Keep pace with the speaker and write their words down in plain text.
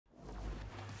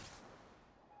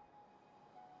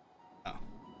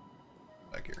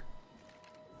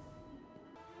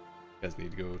You guys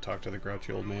need to go talk to the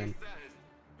grouchy old man.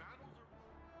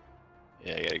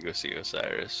 Yeah, I gotta go see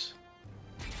Osiris.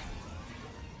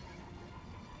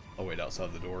 I'll wait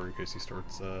outside the door in case he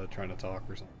starts trying to talk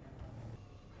or something.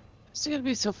 It's gonna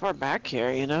be so far back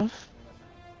here, you know?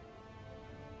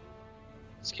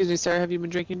 Excuse me, sir, have you been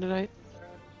drinking tonight?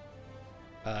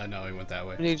 No, he went that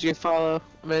way. I need you to follow.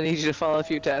 I'm gonna need you to follow a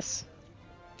few tests.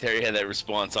 Terry had that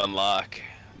response on lock.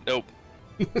 Nope.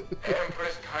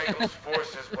 Empress Kyle's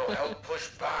forces will help push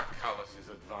back Callus's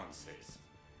advances.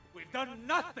 We've done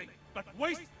nothing but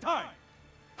waste time.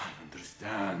 I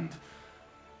understand.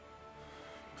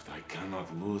 But I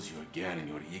cannot lose you again in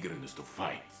your eagerness to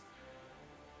fight.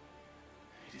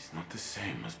 It is not the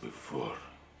same as before.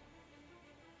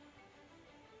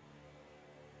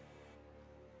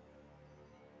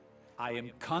 I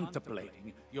am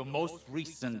contemplating your most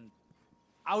recent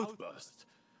outburst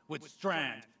with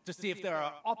Strand to see if there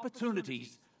are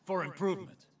opportunities for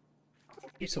improvement.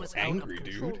 He's so angry,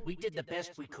 dude. We did the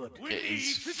best we could. Yeah,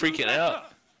 he's freaking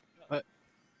out. What?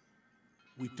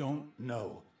 We don't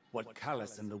know what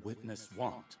Callus and the Witness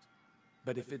want,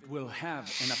 but if it will have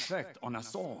an effect on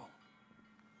us all,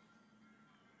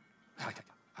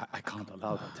 I can't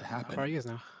allow that to happen. Where are you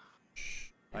now?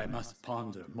 I must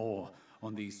ponder more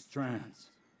on these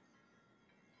strands.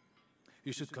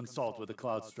 You should consult with the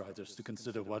Cloud Striders to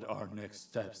consider what our next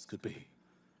steps could be.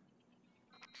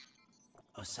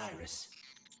 Osiris.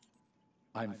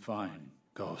 I'm fine,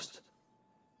 Ghost.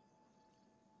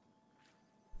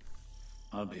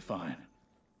 I'll be fine.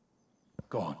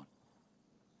 Go on.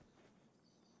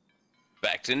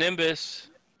 Back to Nimbus.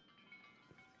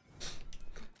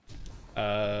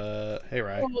 Hey,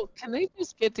 Ryan. Well, can they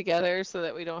just get together so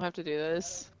that we don't have to do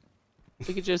this?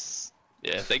 We could just...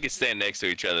 Yeah, if they could stand next to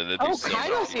each other, that'd be Oh, so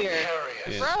Kyle's cool. here!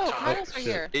 Yeah. Bro, Kyle's Oh, right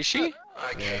here. Is she?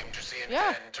 I came to see an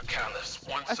Yeah. end to Callus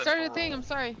once I started a and for thing, all. I'm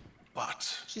sorry.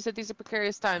 But, She said these are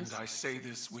precarious times. and I say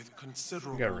this with We got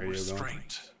considerable radio going.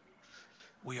 restraint,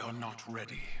 we are not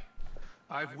ready.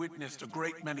 I've witnessed a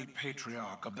great many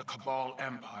patriarch of the Cabal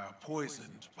Empire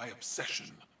poisoned by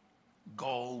obsession.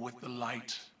 Gaul with the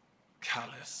light,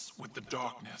 Callus with the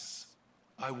darkness.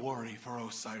 I worry for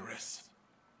Osiris.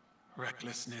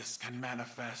 Recklessness can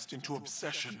manifest into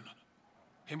obsession.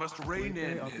 He must rein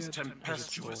in his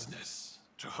tempestuousness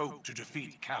to hope to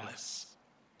defeat Callus.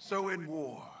 So in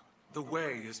war, the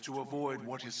way is to avoid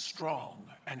what is strong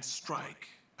and strike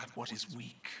at what is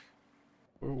weak.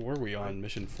 Where are we on?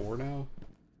 Mission 4 now?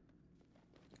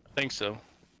 I think so.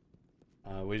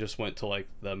 We just went to like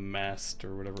the mast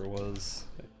or whatever it was.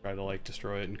 I tried to like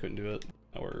destroy it and couldn't do it.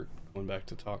 Now we're going back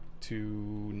to talk to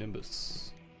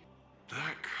Nimbus.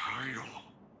 That Kyle.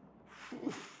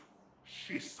 Whew.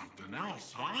 She's something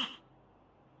else, huh?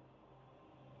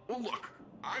 Well, look,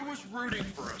 I was rooting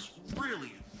for us.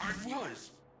 Really, I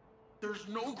was. There's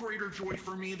no greater joy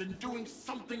for me than doing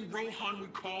something Rohan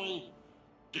would call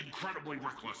incredibly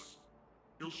reckless.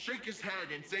 He'll shake his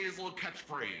head and say his little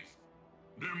catchphrase.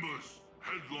 Nimbus,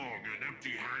 headlong and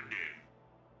empty-handed.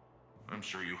 I'm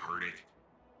sure you heard it.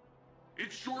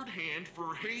 It's shorthand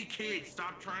for, hey kid,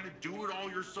 stop trying to do it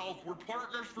all yourself. We're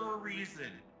partners for a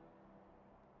reason.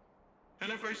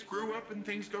 And if I screw up and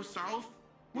things go south,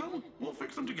 well, we'll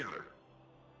fix them together.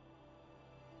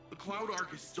 The Cloud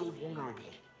Arc is still vulnerable.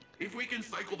 If we can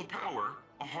cycle the power,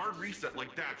 a hard reset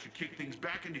like that should kick things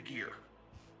back into gear.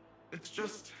 It's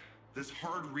just, this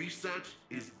hard reset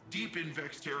is deep in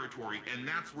Vex territory, and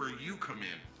that's where you come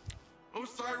in.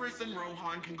 Osiris and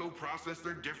Rohan can go process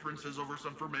their differences over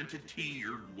some fermented tea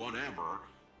or whatever.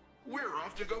 We're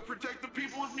off to go protect the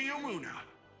people of Neomuna.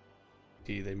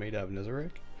 Tea they made out of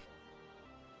Nizarek?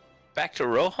 Back to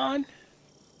Rohan?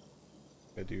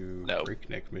 I do No.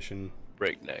 breakneck mission.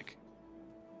 Breakneck.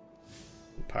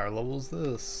 What power level is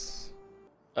this?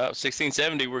 Oh,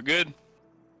 1670, we're good.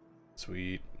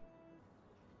 Sweet.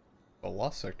 A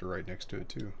lost sector right next to it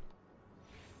too.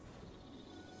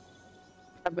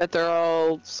 I bet they're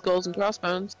all skulls and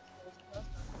crossbones.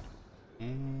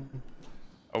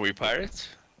 Are we pirates?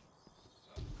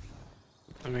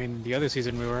 I mean, the other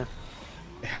season we were.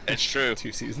 That's true.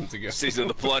 2 seasons ago. Season of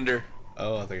the Plunder.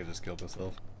 Oh, I think I just killed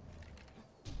myself.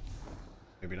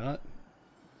 Maybe not.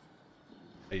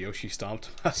 A Yoshi stomped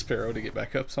my sparrow to get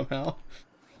back up somehow.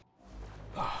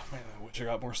 Oh man, I wish I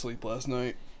got more sleep last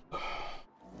night.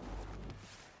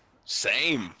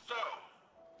 Same. So,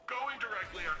 going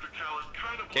directly after Callus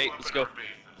kind of Okay, blew up let's in go. our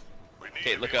faces. We need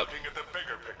Okay, to look be up. looking at the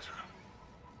bigger picture.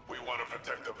 We want to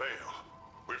protect the Veil.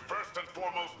 We first and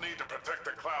foremost need to protect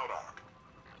the Cloud Arc.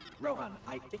 Rohan,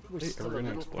 I think we're Hey, still we're a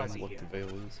gonna little explain fuzzy what here. the veil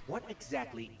is. What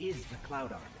exactly is the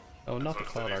Cloud Arc? Oh, not the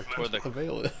cloud arc. Or That's what the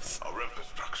veil is. Our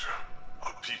infrastructure,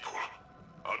 our people,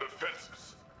 our defense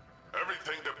defenses.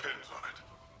 Everything depends on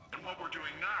it. And what we're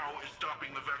doing now is stopping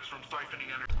the Vex from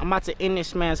siphoning energy I'm about to end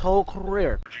this man's whole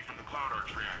career. from the Cloud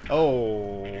Arch reactor.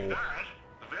 Oh. That,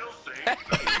 the Veil's safe,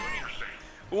 the Linear's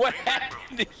safe. What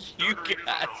happened to you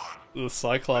guys? The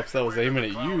Cyclops that was aiming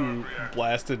at you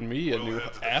blasted me a new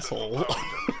asshole.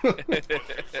 Cycle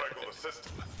the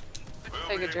system. We'll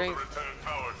Take be a able drink. to return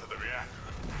power to the reactor.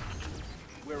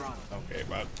 We're on. Okay,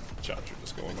 my shots are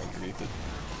just going underneath it.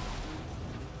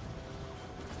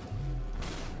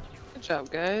 Good job,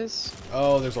 guys.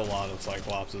 Oh, there's a lot of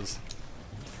Cyclopses.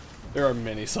 There are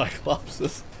many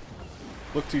Cyclopses.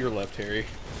 Look to your left, Harry.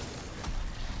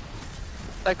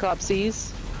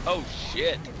 Cyclopses. Oh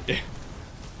shit. Yeah.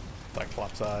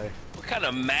 Cyclops eye. What kind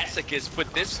of masochist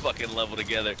put this fucking level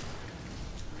together?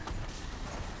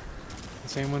 The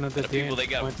same one that The people they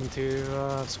got- went into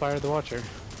Spire the Watcher.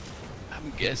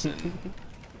 I'm guessing.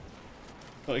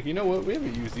 Like, you know what? We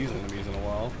haven't used these enemies in a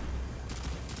while.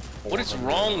 What is 400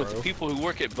 wrong in a with row. people who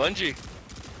work at Bungie?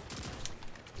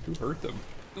 Who hurt them?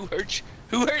 Who hurt you?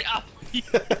 Who hurt? Oh, you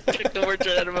took the words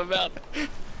right out of my mouth.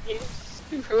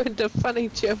 You ruined a funny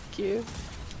joke, you.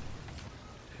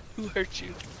 Who hurt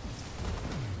you?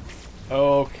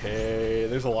 Okay,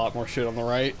 there's a lot more shit on the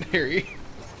right, Harry.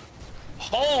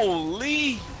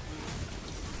 Holy!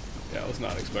 Yeah, I was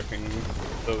not expecting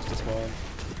those to spawn.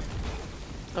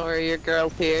 Don't worry, your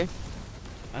girl's here.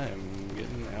 I am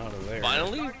getting out of there.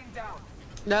 Finally?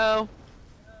 No.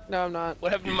 No, I'm not.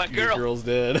 What happened to my Your girl? girl's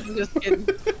dead. I'm just kidding.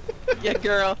 Your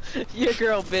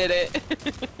girl bit it.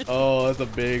 Oh, that's a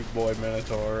big boy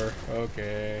Minotaur.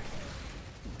 Okay.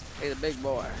 He's a big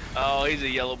boy. Oh, he's a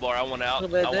yellow bar. I want out.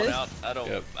 Little bit I want this? out. I don't.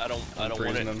 Yep. I don't want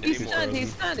freezing it him. He's anymore. stunned,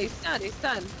 he's stunned, he's stunned, he's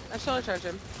stunned. I shoulder charge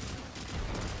him.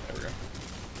 There we go.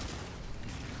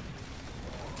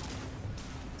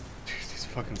 Dude, these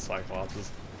fucking Cyclopses.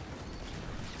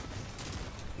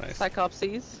 Nice.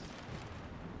 Cyclopses.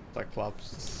 Cyclops.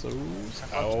 Cyclops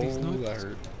these Oh, nuts. that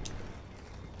hurt.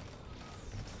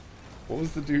 What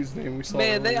was the dude's name we saw?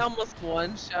 Man, they earlier? almost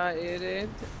one-shot you, dude.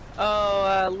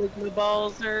 Oh, Ligma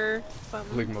Balzer.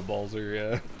 Something. Ligma Balzer,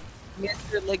 yeah.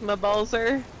 Mr. Ligma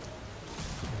Balzer.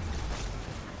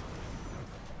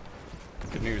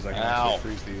 Good news, I can Ow.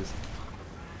 actually freeze these.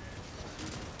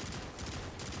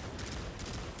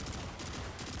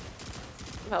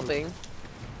 I'm helping.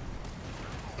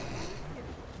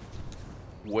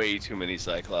 Way too many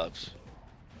Cyclops.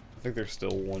 I think there's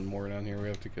still one more down here we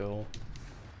have to kill.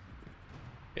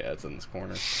 Yeah, it's in this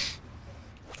corner.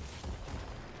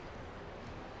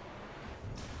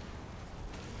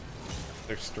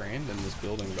 There's Strand in this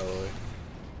building, by the way.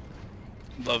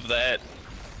 Love that.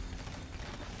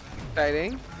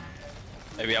 Exciting.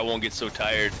 Maybe I won't get so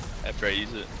tired after I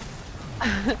use it.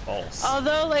 False.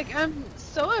 Although, like, I'm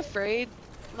so afraid,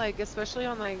 like, especially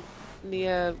on, like,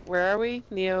 where are we?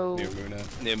 Neomuna.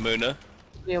 Neomuna.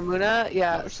 Neomuna?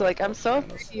 Yeah, so, like, I'm so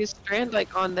afraid to use Strand,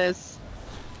 like, on this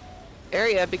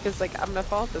area because, like, I'm gonna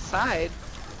fall to the side.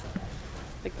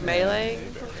 Like, melee.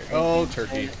 Oh,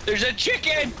 turkey. There's a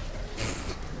chicken!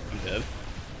 I'm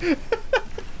dead.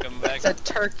 Come back. It's a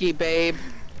turkey, babe.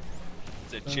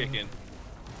 It's a chicken.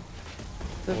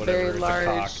 It's a Whatever, very it's large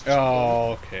a cock.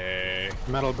 Oh, okay.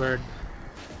 Metal Bird.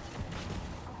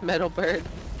 metal bird.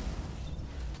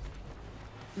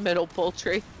 Metal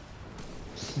poultry.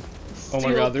 Oh my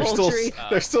Steel god, poultry.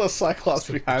 there's still a Cyclops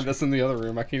behind us in the other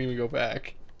room. I can't even go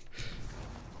back.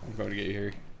 I'm going to get you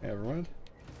here. Yeah, never mind.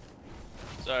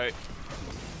 Sorry.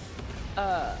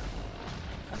 Uh,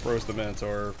 I froze the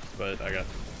Minotaur, but I got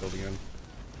killed again.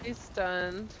 he's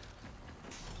stunned.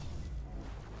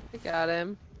 I got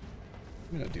him.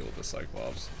 I'm gonna deal with the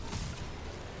Cyclops.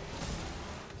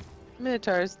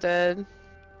 Minotaur's dead.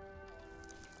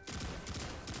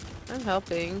 I'm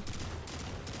helping.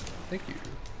 Thank you.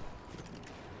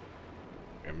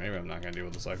 Okay, maybe I'm not gonna deal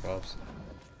with the Cyclops.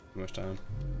 Too much time.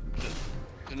 There's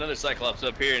another Cyclops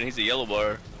up here, and he's a yellow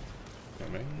bar. Yeah,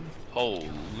 man.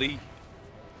 Holy.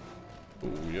 Oh,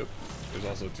 yep. There's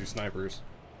also two snipers.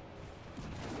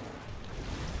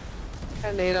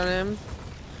 Got a nade on him.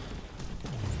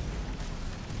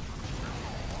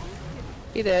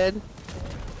 He did.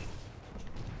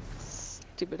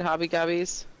 Stupid hobby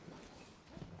gobbies.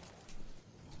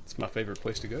 It's my favorite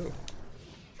place to go.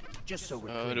 Just so we're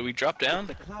clear, Do we drop down?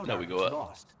 the Cloud No, we Ark go is up.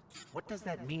 lost. What does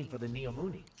that mean for the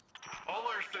Neomuni? All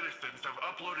our citizens have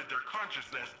uploaded their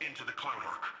consciousness into the Cloud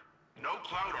Ark. No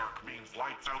Cloud Ark means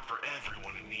lights out for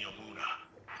everyone in Neomuna.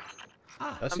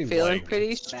 That I'm seems feeling like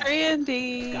pretty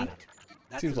strandy. Got it.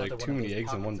 That's seems another like one too of many those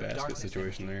eggs in one pockets of basket darkness.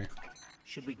 situation there.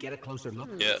 Should we get a closer look?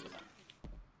 Yeah.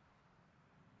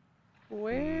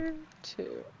 Where to?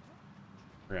 We're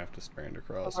gonna have to strand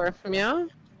across. Over from you?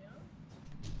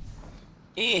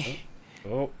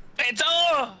 Oh. It's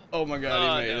all. Oh my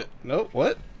god, he made it. Nope,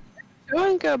 what? Go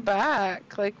and go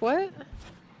back. Like what?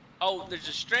 Oh, there's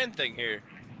a strand thing here.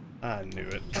 I knew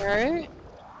it. Alright.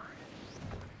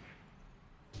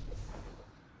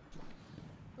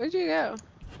 Where'd you go?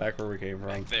 Back where we came from.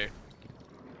 Back there.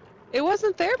 It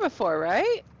wasn't there before,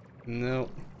 right? No.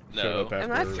 No. Showed up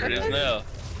Am I after It is tripping? now.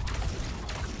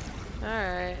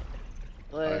 Alright.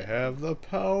 I have the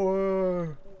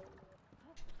power.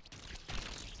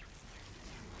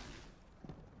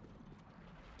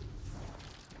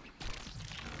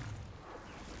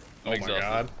 Oh my exhausted.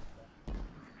 god.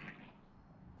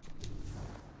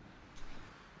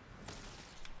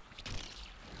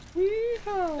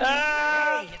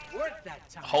 Ah! Hey, it worked that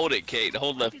time. Hold it, Kate.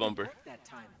 Hold left Didn't bumper. work that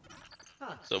time.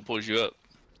 Huh. So it pulls you up.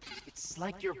 It's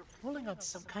like you're pulling on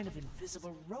some kind of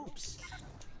invisible ropes.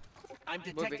 I'm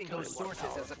detecting those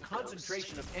sources as a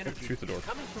concentration of energy Shoot the door.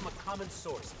 coming from a common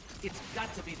source. It's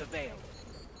got to be the veil.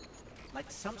 Like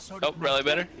some sort Oh, of rally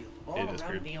better? magnetic field all It is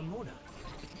around weird. Neomuna.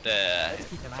 I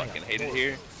fucking hate it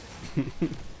here.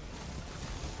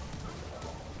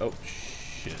 Oh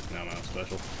shit, now I'm out of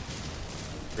special.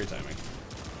 Great timing.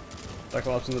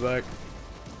 Cyclops in the back.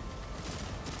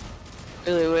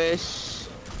 Really wish.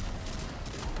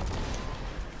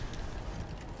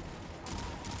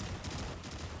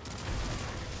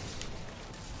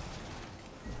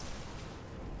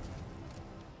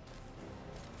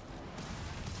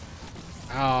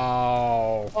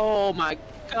 Ow. Oh my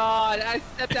god, I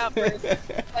stepped out for a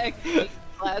second. He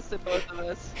blasted both of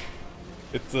us.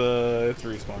 It's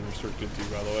respawn restricted too,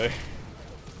 by the way.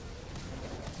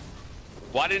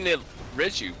 Why didn't it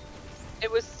res you?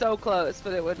 It was so close,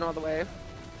 but it wouldn't all the way.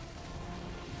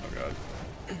 Oh god.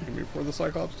 Give me before the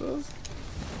Cyclops does.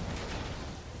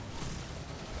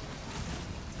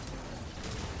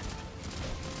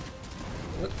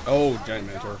 What? Oh, giant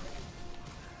mentor.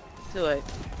 Too late.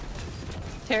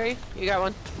 Terry, you got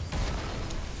one?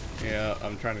 Yeah,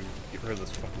 I'm trying to get rid of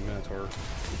this fucking Minotaur.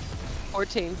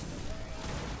 14.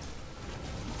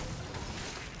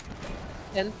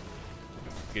 10.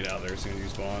 Get out of there as soon as you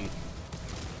spawn.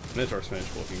 Minotaur's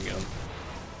finished, well, if you can get him.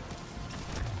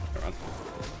 Come on.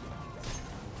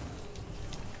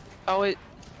 Oh, it.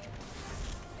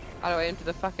 How do I aim to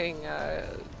the fucking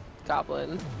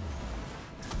goblin?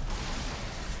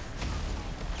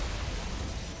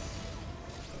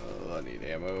 I need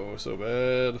ammo so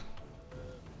bad.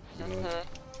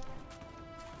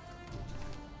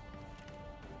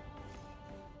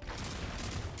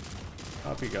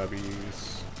 Hoppy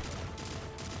gobbies.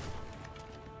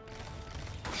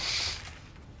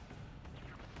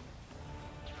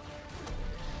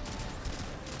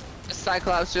 The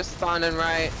Cyclops just spawned in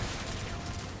right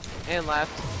and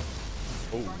left.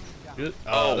 Oh, shit.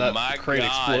 Oh that my crate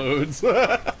God. explodes.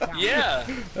 Yeah.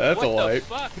 That's what a light. the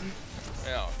fuck?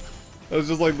 Yeah. That was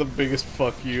just like the biggest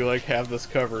fuck you, like, have this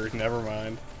covered, never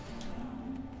mind.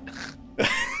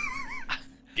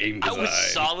 Game design. I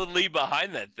was solidly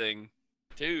behind that thing,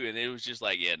 too, and it was just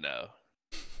like, yeah, no.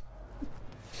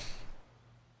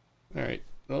 Alright,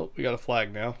 well, we got a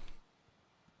flag now.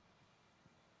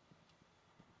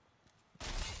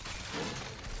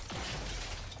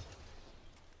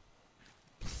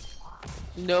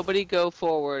 Nobody go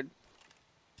forward.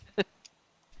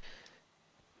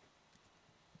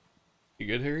 You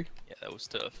good, Harry? Yeah, that was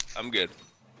tough. I'm good.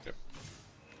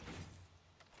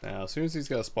 Now, as soon as he's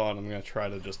got a spawn, I'm gonna try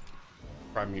to just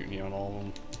try mutiny on all of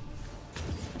them.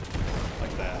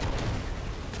 Like that.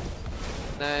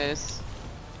 Nice.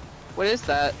 What is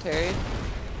that, Terry?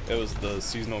 It was the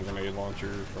seasonal grenade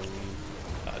launcher from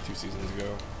 2 seasons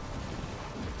ago.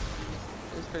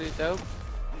 It's pretty dope.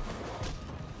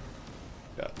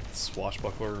 Got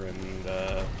Swashbuckler and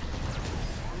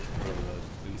whatever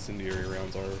the incendiary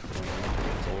rounds are from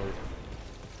solar.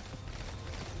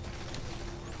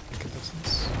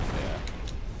 Incandescence. Yeah.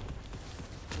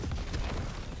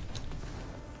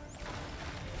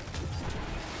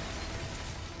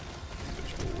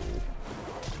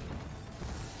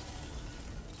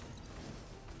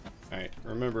 Alright,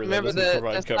 remember that doesn't the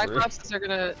provide cover.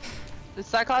 The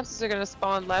Cyclopses are gonna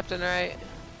spawn left and right.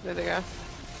 There they go.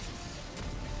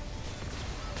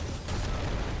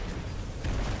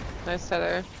 Nice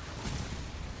tether.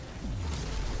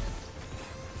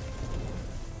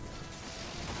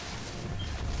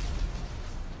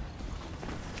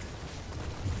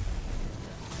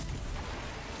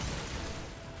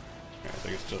 I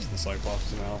think it's just the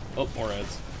Cyclops now. Oh, more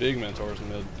heads. Big Minotaurs in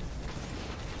mid.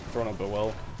 Throwing up a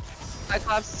well.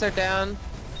 Cyclopses are down.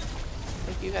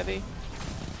 Thank you, Heavy.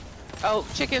 Oh,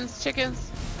 chickens, chickens.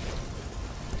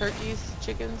 Turkeys,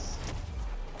 chickens.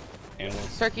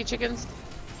 Animals. Turkey chickens.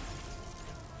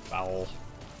 Foul.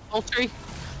 Poultry!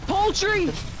 Poultry!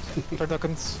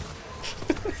 Turduckins.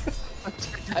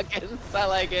 Turduckins, I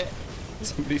like it.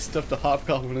 Somebody stuffed a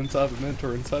hobgoblin inside of a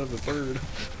mentor inside of a bird.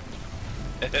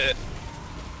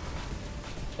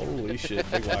 Holy shit,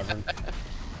 big wyvern.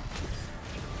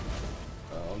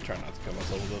 Oh, I'm trying not to kill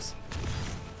myself with this.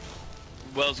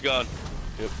 Well's gone.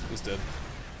 Yep, he's dead.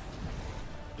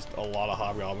 Just a lot of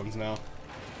hobgoblins now.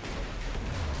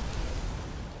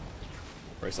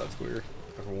 Right side's clear.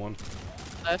 Cover one.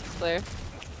 Left clear.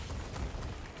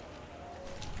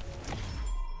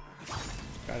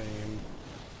 Got him.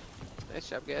 Nice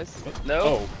job, guys. What? No.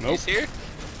 Oh, nope. He's here.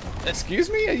 Excuse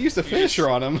me? I used a finisher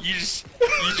on him. You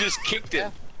just kicked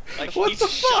it. Like What he the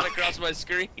shot fuck? across my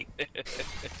screen.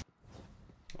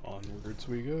 Onwards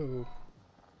we go.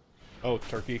 Oh,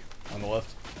 turkey on the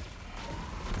left.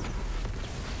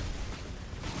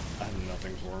 I have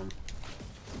nothing for him.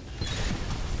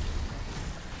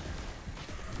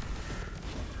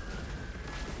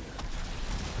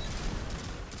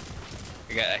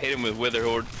 I hit him with Wither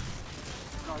Horde.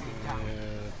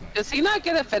 Does he not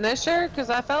get a finisher? Because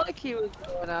I felt like he was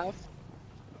going off.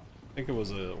 I think it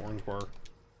was a orange bar.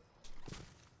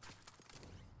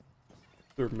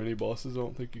 There are mini bosses, I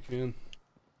don't think you can.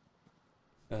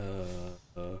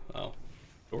 Oh.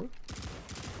 Door?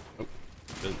 Nope.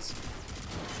 Vince.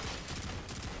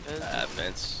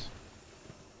 Vince.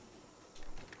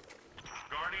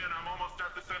 Guardian, I'm almost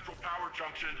at the central power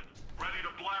junction. Ready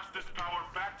to blast this power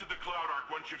back to the Cloud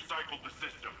Ark once you've cycled the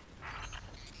system.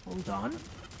 Hold on.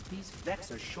 These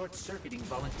Vex are short-circuiting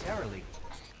voluntarily.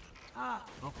 Ah,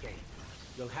 okay.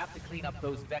 You'll have to clean up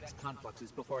those Vex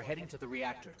confluxes before heading to the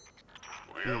reactor.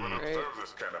 We haven't observed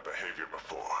this kind of behavior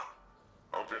before.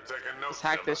 Hope you're taking notes. Let's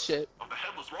hack this shit. Of the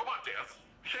headless robot dance?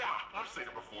 Yeah, I've seen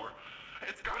it before.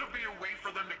 It's gotta be a way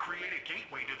for them to create a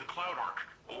gateway to the Cloud Ark.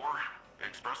 Or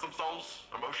express themselves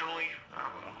emotionally. I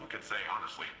don't know, who could say,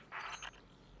 honestly.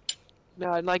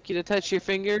 Now I'd like you to touch your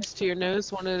fingers to your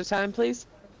nose one at a time, please.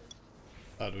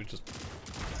 Do we just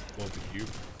blow up the cube?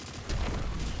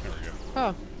 There we go.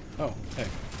 Oh. Oh, hey.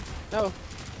 Oh.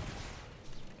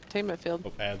 Attainment field.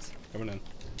 Oh, ads. Coming in.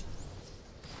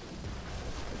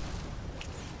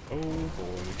 Oh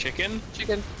boy. Chicken.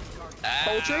 Chicken. Ow.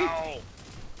 Poultry?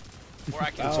 Or I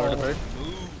can Ow. sort of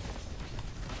move.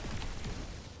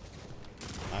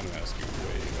 I'm gonna scoot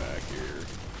way back here.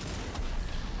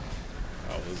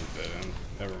 Oh, this is a dead end.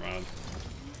 Never mind.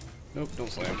 Nope,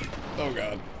 don't slam. Oh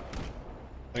god.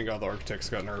 Thank god the architects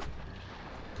got nerfed.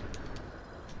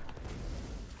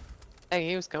 Hey,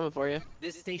 he was coming for you.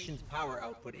 This station's power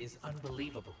output is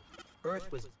unbelievable.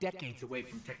 Earth was decades away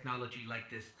from technology like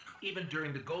this, even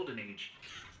during the Golden Age.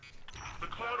 The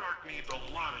Cloud Ark needs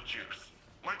a lot of juice.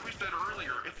 Like we said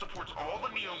earlier, it supports all the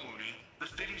Neomuni, the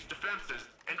city's defenses,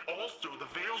 and also the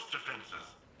Veil's defenses.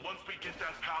 Once we get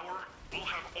that power, we'll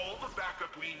have all the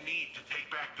backup we need to take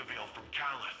back the Veil from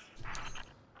Callus.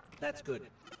 That's good.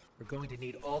 We're going to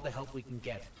need all the help we can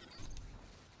get.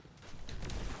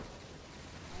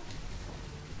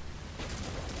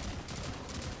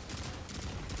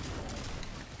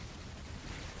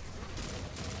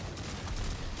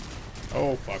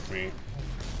 Oh, fuck me.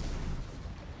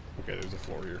 Okay, there's a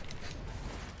floor here.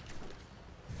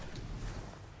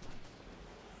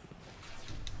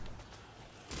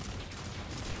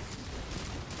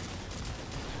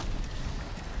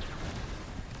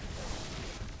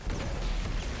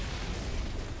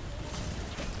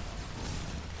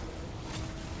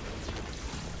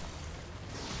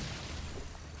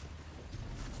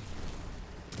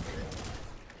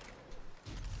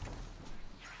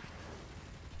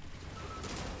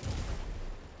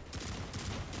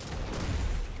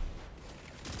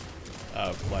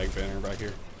 Flag banner back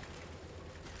here.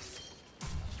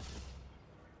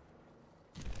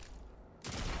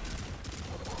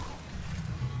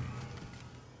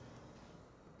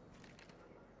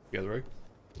 You guys ready?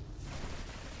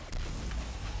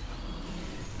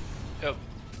 Yep.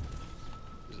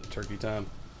 Is it turkey time?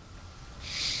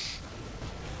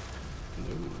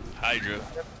 No. Hydra.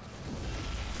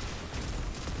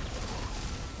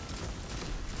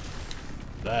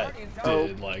 That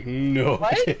did like no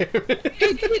What? damage.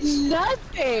 It did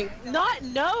nothing.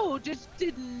 Just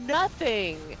did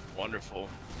nothing. Wonderful.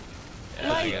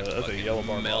 Like- I got That's a fucking yellow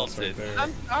bar boss melted. right there.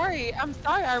 I'm sorry. I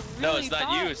really No, it's not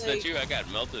thought, you. It's like, not you. I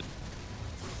got melted.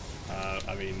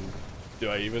 I mean, do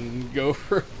I even go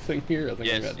for a thing here? I think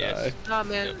Yes, I'm gonna yes. die. Oh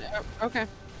man. Okay.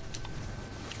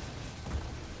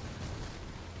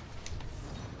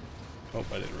 Oh,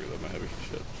 I didn't reload my heavy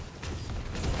shit.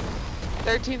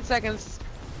 13 seconds.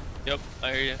 Yep,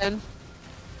 I hear you. 10,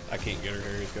 I can't get her,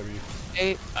 Harry. It's gotta be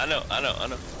 8, I know.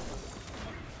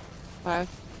 5,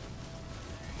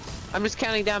 I'm just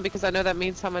counting down because I know that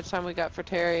means how much time we got for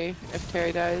Terry, if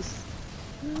Terry dies.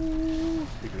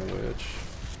 Speaking of which.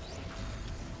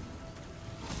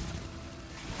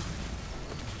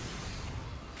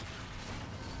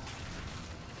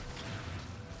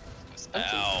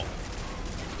 Ow.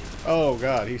 Oh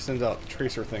god, he sends out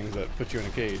tracer things that put you in a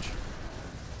cage.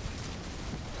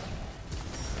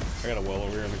 I got a well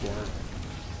over here in the corner.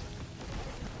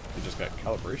 You just got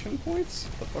calibration points?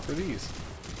 What the fuck are these?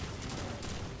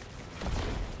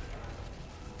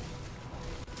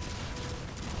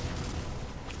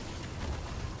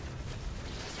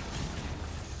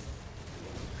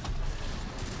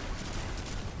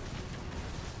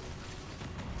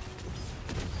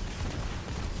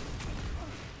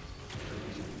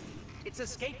 It's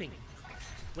escaping.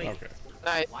 Wait. Okay.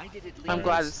 Nice. Why did it leave? I'm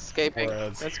glad it's escaping.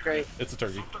 Reds. That's great. It's a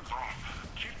turkey. Something's off.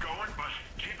 Keep going, but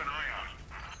keep an eye out.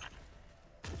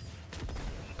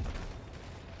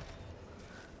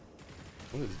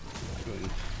 What is he doing?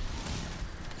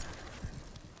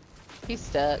 He's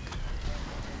stuck.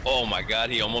 Oh my god,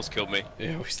 he almost killed me.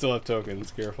 Yeah, we still have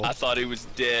tokens. Careful. I thought he was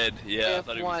dead. We Yeah, I have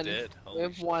thought he one. was dead. We Holy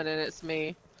have shit. one, and it's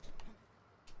me.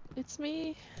 It's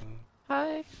me.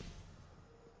 Hi.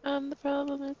 I'm the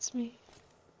problem. It's me.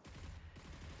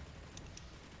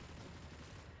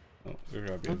 Oh, there's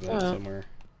gotta be a Okay. vent somewhere.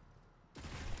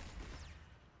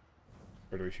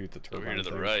 Where do we shoot the turbine? Over here to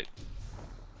the thing? right.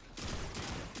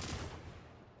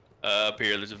 Up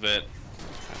here, there's a vent.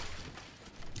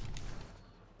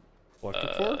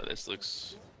 Electric floor? This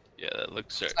looks... Yeah, that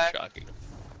looks shocking.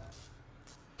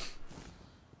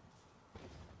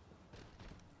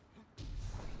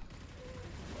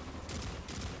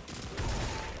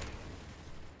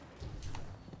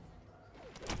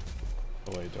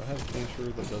 Oh wait, do I have a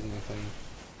finisher that does anything?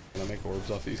 Can I make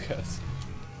orbs off these guys?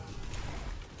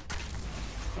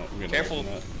 Oh, I'm getting Careful. away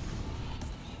from that.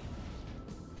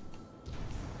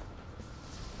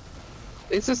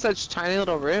 These are such tiny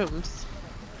little rooms.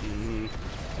 Mm-hmm.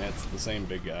 Yeah, it's the same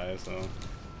big guy, so...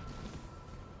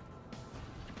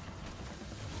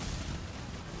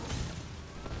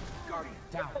 Guardian,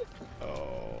 down.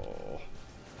 Oh...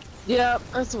 Yep,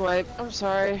 that's a wipe. I'm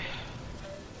sorry.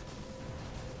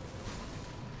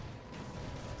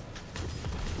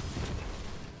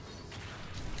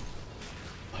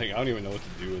 Like, I don't even know what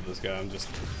to do with this guy. I'm just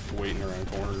waiting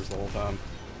around corners the whole time.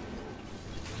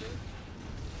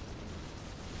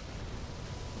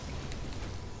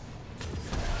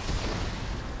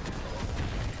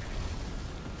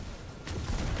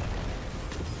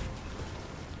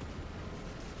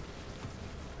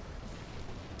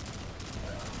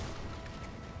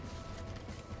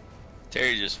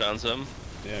 Terry just found some.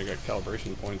 Yeah, I got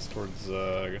calibration points towards,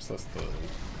 I guess that's the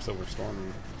Silver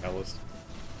Storm Catalyst.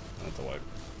 That's a wipe.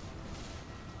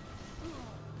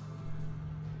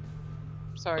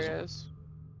 Sorry, guys.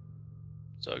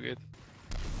 It's all good.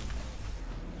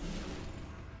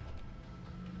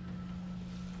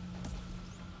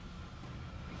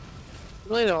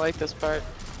 Really don't like this part.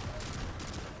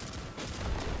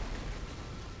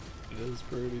 It is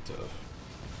pretty tough.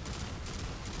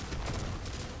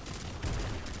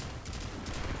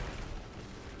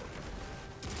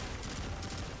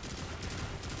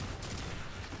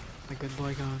 The good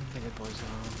boy gone. The good boy's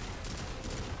gone.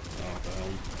 Oh, what the hell?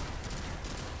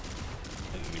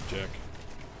 I didn't even check.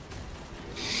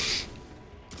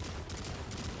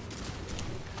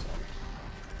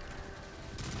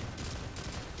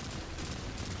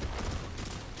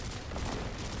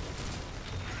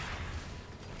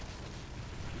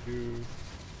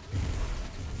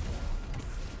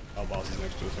 Oh, boss is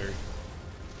next to us here.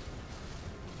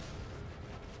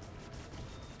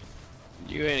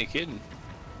 You ain't kidding.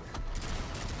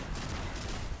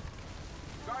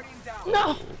 Guardian down.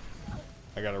 No!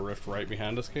 I got a rift right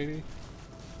behind us, Katie.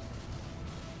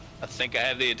 I think I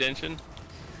have the attention.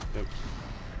 Yep.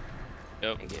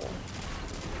 Yep. Thank you.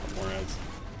 More ads.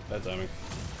 That's timing.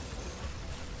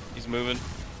 He's moving.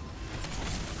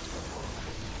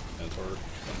 That's order.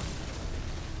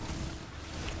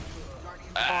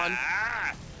 On.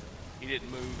 Ah! He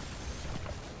didn't move.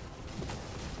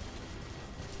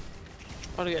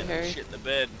 Want to get And Harry? shit in the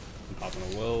bed. I'm popping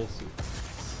a well. So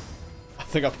I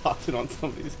think I popped it on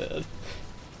somebody's head.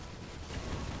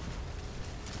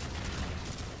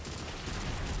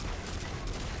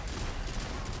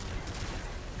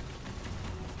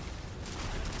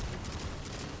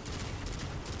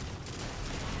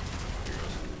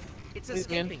 It's Please,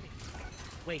 man. escaping.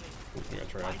 Wait, I got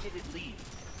why trapped. did it leave?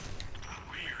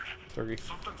 Weird. Turkey.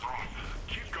 Something's off.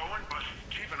 Keep going, but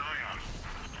keep an eye out.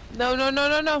 No, no, no,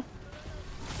 no, no.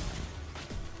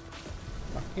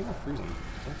 I can't freeze him.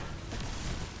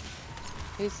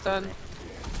 He's done.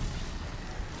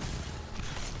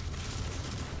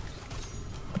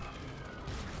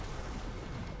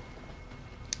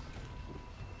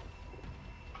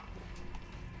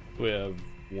 We have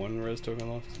one res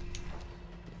token left.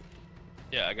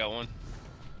 Yeah, I got one.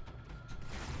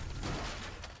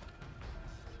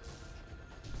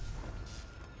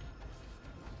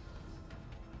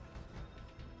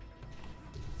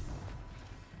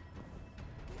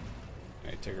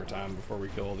 Alright, take our time before we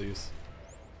kill all these.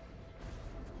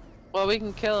 Well, we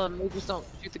can kill him. We just don't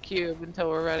shoot the cube until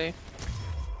we're ready.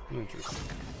 Interesting.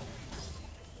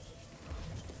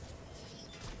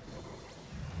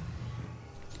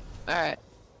 Alright.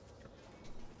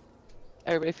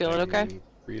 Everybody feeling okay?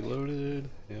 Reloaded.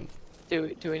 Yep.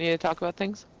 Do we need to talk about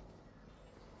things?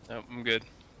 No, I'm good.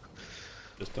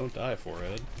 Just don't die,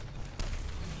 forehead.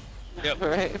 Yep.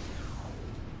 Right.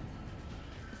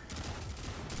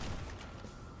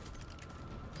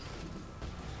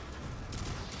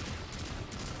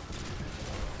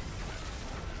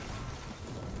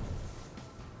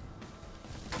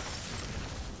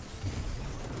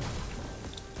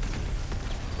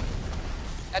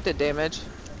 That did damage.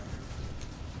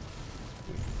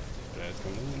 Dad's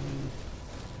coming in.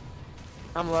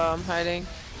 I'm low, I'm hiding.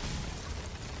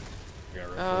 I got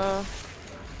red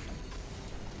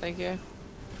Thank you. I'm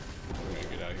gonna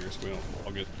get out of here so we don't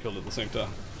all get killed at the same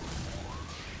time.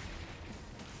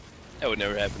 That would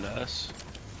never happen to us.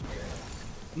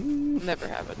 Never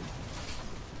happened.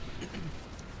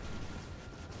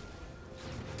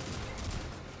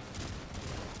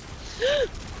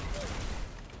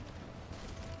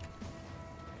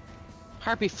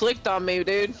 Harpy flicked on me,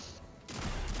 dude.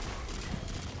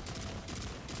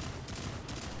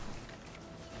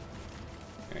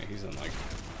 Okay, he's in like a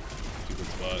stupid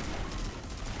spot.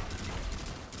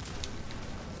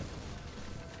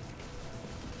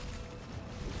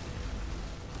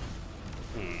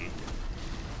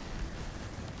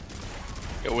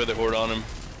 Got Wither Horde on him.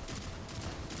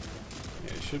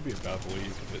 Yeah, it should be about to leave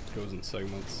if it goes in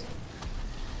segments.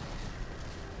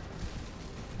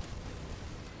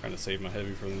 Trying to save my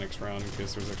heavy for the next round in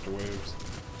case there's extra waves.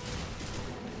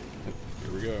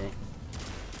 Here we go.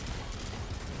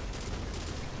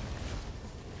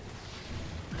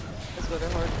 That's Wither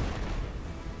Horde.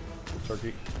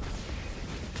 Turkey.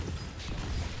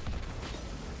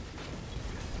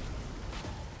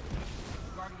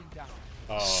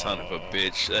 Oh. Son of a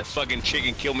bitch. That fucking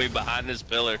chicken killed me behind this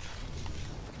pillar.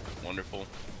 Wonderful.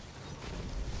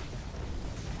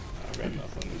 I've got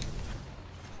nothing.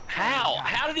 How?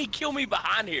 How did he kill me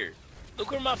behind here?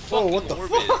 Look where my fucking Whoa, what the orb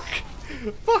fuck?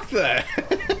 is. Fuck that!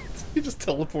 You just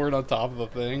teleport on top of the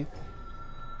thing.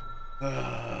 Oh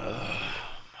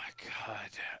my god.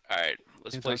 Alright,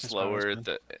 let's You're play talking slower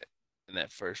spirals, in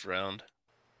that first round.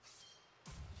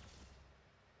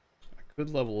 I could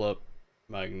level up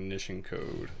my ignition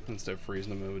code instead of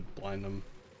freezing them. It would blind them.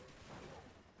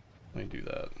 Let me do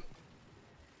that.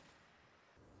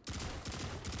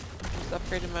 Just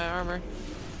upgraded my armor.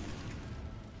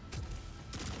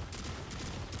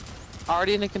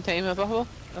 Already in a containment bubble?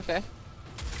 Okay.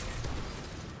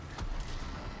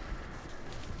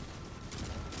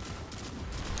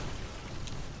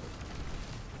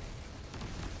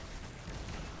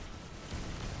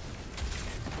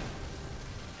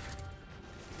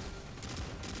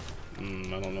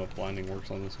 I don't know if blinding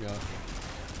works on this guy.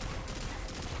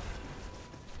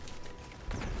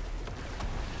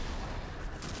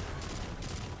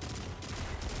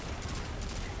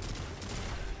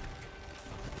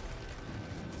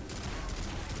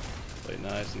 Play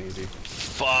nice and easy.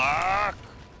 Fuck!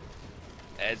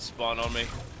 Ed spawned on me.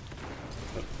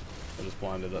 Oh, I just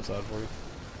blinded that side for you.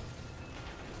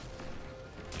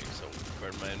 So,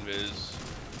 burn my invis.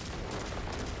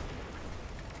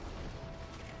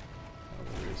 Oh,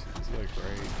 where is he? He's like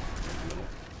right in the middle.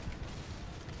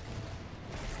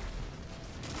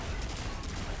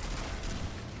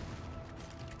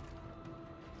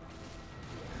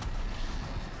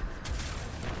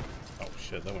 Oh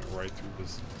shit, that went right through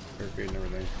his barricade and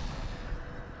everything.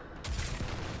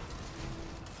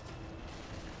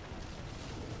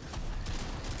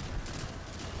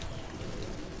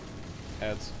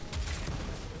 Ads.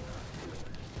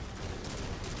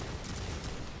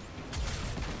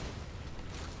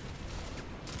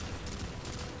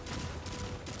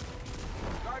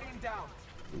 Guardian down.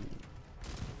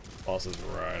 Boss is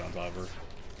right on top of her.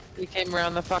 You came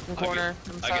around the fucking corner.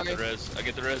 I'm I sorry. get the res. I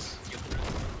get the res. I get the res.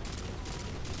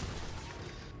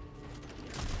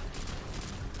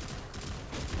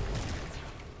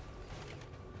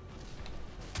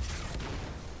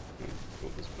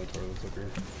 What this Minotaur looks like here.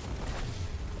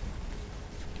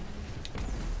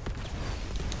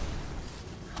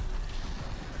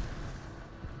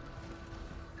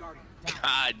 Guardian down.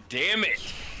 God damn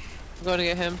it! I'm going to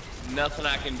get him. Nothing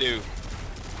I can do.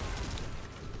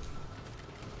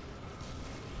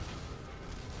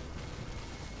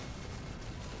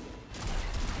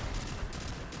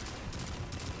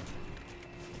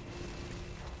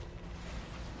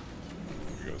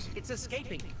 goes. It's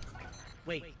escaping.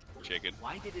 Wait, Chicken.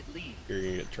 why did it leave? You're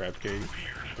gonna get trap cake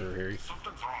or Harry.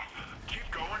 Something's off.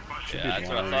 Keep going, but Yeah, that's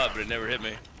what I thought, but it never hit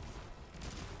me.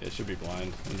 It should be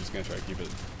blind. I'm just gonna try to keep it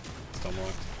stun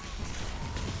locked.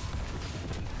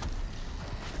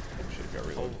 Oh shit, got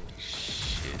reloaded.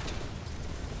 Shit.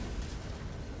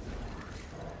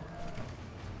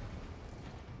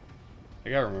 I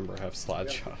gotta remember I have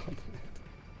slide shot on.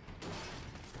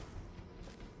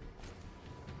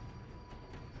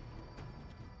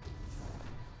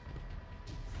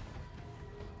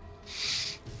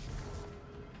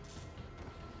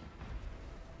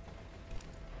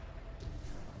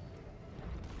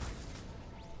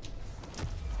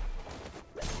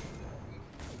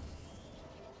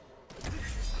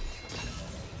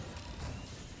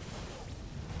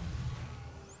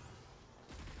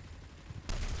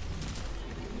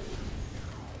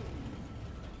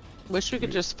 Wish we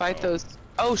could just fight those.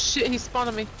 Oh shit, he spawned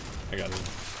on me. I got it.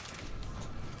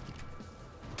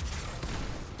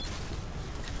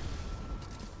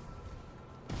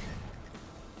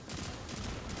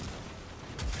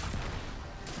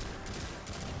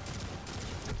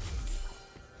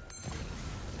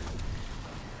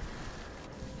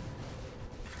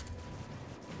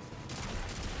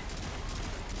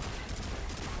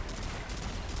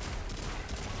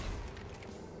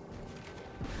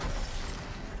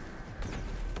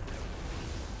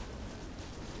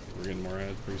 We're getting more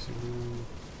ads pretty soon.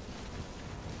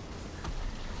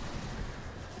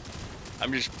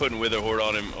 I'm just putting Wither Horde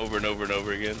on him over and over and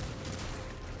over again.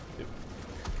 Yep.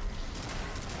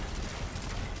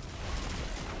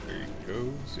 There you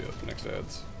go. See up next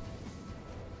ads.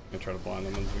 I'm gonna try to blind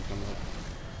them as we come up.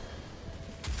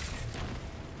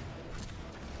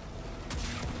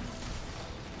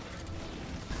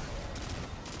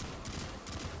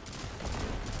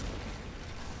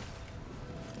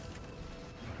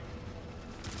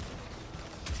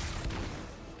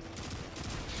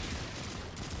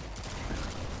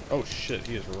 Oh shit,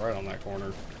 he is right on that corner.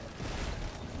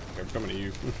 Okay, I'm coming to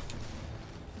you.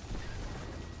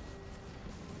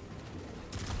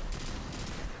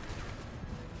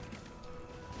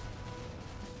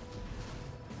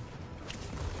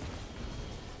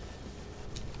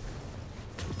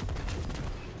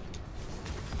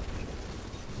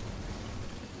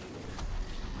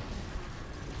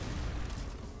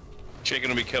 Chicken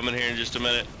will be coming here in just a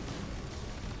minute.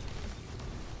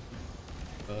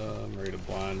 I'm ready to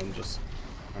blind. I'm just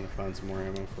trying to find some more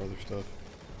ammo for other stuff.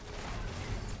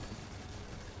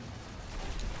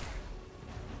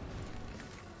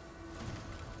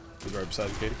 He's right beside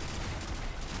you, Katie.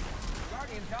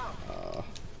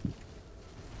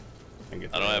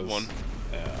 I don't have one.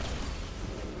 Yeah.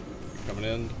 You coming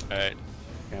in? Alright.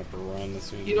 You have to run as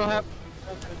soon as You don't have.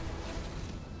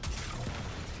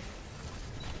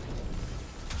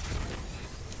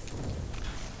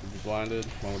 be blinded,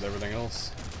 along with everything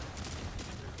else.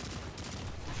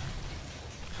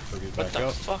 So get What back the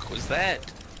up. fuck was that?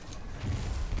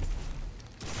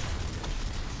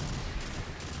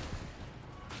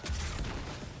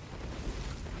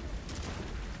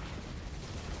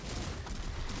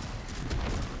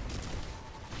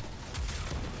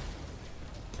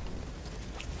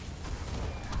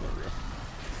 There we go.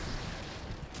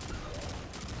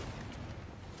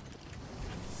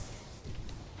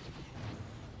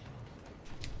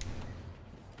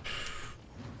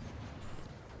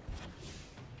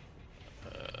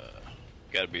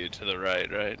 Gotta be to the right,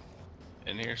 right?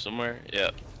 In here somewhere?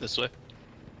 Yeah, this way.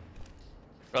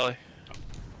 Probably.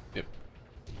 Yep.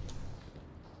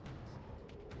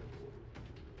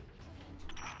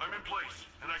 I'm in place,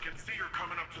 and I can see you're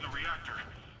coming up to the reactor.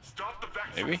 Stop the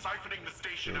Vex Maybe? from siphoning the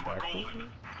station, Go and we're back golden. over.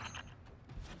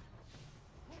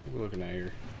 What are we looking at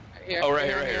here? Here, Oh, right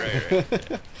here, here, here. right here, right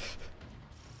here.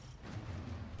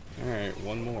 Alright,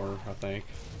 one more, I think.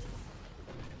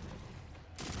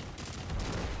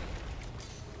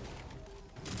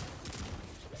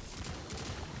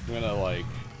 I'm gonna like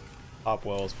hop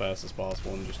well as fast as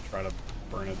possible and just try to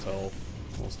burn its health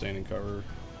while staying in cover.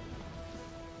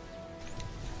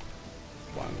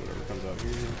 Blind whatever comes out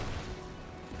here.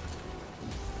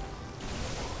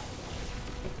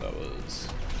 That was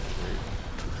great.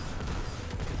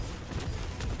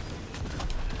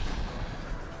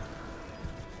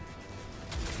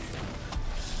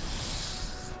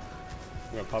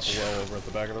 I'm gonna pop a well over at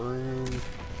the back of the room.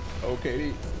 Oh,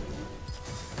 Katie.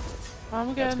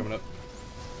 I'm That's good. coming up.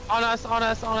 On us, on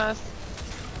us, on us.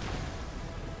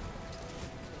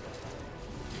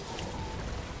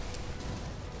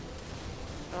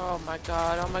 Oh my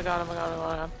god, oh my god, oh my god, oh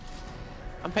my god.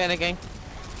 I'm panicking.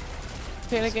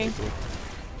 Panicking.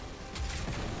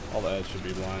 All the ads should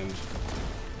be blind.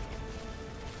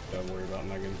 Gotta worry about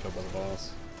not getting killed by the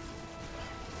boss.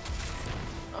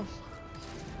 Oh,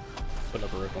 Put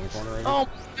up a rift on the corner right oh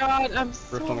my god, I'm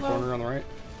so Rift on the low. corner on the right.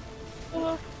 So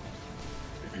low.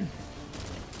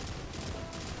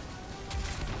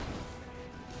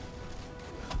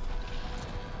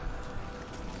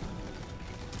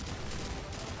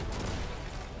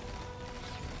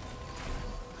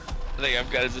 I think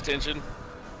I've got his attention.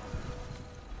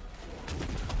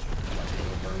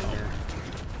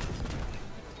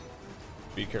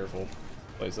 Be careful.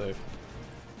 Play safe.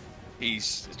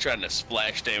 He's trying to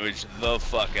splash damage the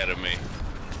fuck out of me.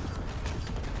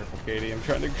 Careful, Katie. I'm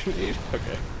trying to grenade.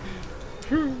 Okay.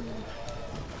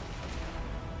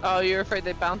 Oh, you're afraid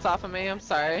they bounce off of me? I'm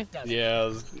sorry. Yeah, I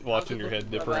was watching your head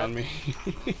dip around me.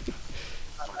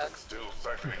 Still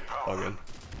siphoning power. All good.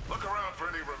 Look around for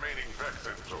any remaining Vex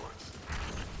influence.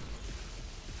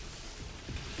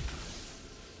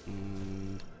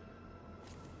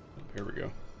 Here we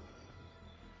go.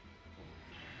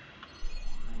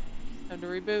 Time to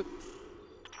reboot.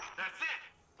 That's it!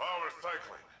 Power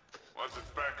cycling. Once it's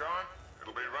back on,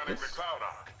 it'll be running the Cloud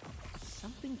Arc.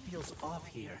 Something feels off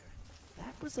here.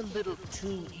 That was a little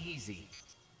too easy.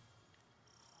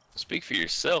 Speak for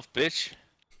yourself, bitch.